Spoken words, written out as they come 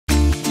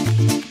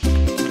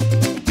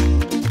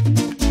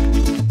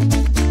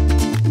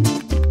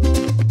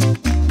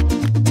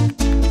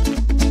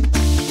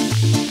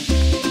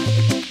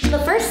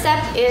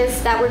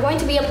that we're going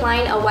to be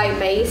applying a white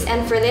base,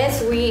 and for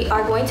this we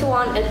are going to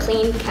want a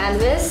clean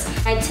canvas.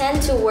 I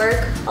tend to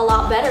work a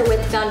lot better with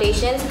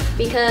foundations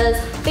because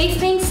face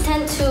paints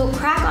tend to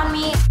crack on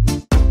me.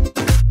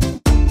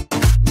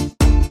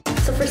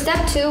 So for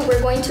step 2,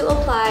 we're going to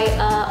apply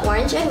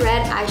orange and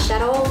red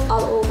eyeshadow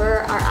all over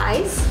our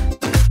eyes.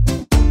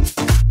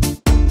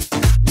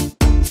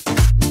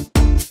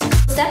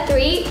 Step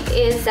 3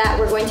 is that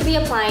we're going to be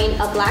applying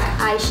a black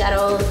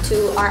eyeshadow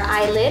to our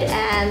eyelid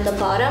and the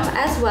bottom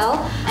as well.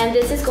 And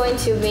this is going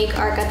to make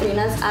our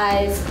Katrina's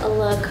eyes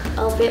look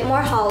a bit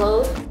more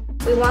hollow.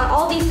 We want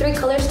all these 3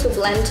 colors to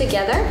blend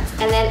together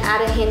and then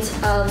add a hint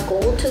of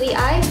gold to the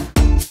eye.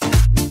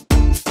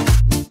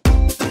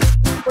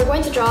 We're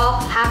going to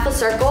draw half a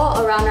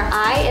circle around our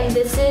eye, and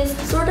this is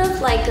sort of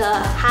like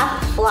a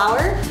half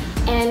flower,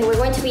 and we're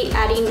going to be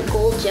adding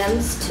gold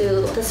gems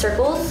to the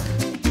circles.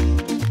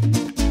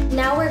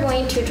 Now we're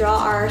going to draw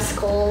our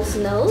skull's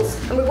nose,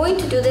 and we're going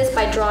to do this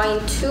by drawing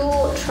 2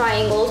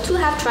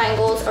 half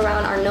triangles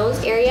around our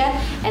nose area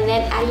and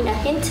then adding a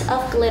hint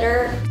of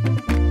glitter.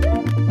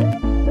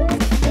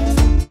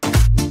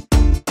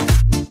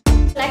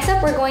 Next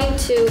up, we're going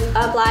to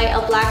apply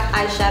a black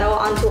eyeshadow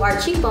onto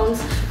our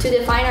cheekbones to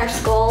define our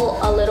skull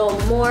a little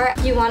more.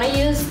 You want to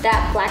use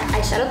that black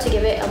eyeshadow to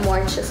give it a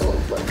more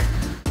chiseled look.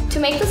 To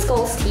make the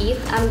skull's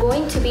teeth, I'm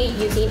going to be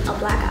using a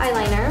black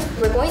eyeliner.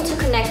 We're going to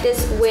connect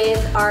this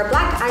with our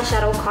black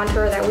eyeshadow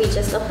contour that we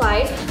just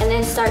applied and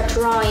then start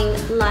drawing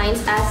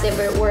lines as if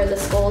it were the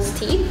skull's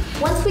teeth.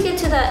 Once we get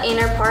to the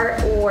inner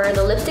part where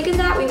the lipstick is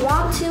at, we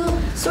want to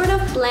sort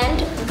of blend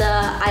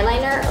the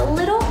eyeliner a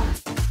little.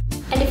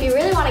 And if you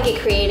really want to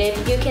get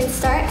creative, you can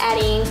start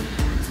adding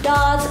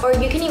dots, or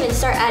you can even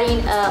start adding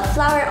a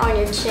flower on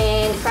your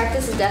chin.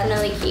 Practice is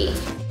definitely key.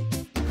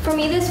 For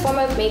me, this form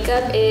of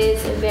makeup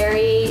is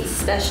very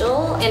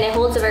special, and it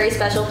holds a very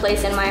special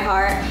place in my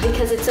heart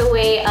because it's a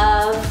way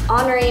of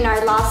honoring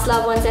our lost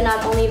loved ones, and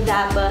not only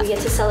that, but we get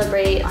to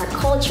celebrate our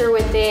culture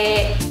with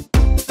it.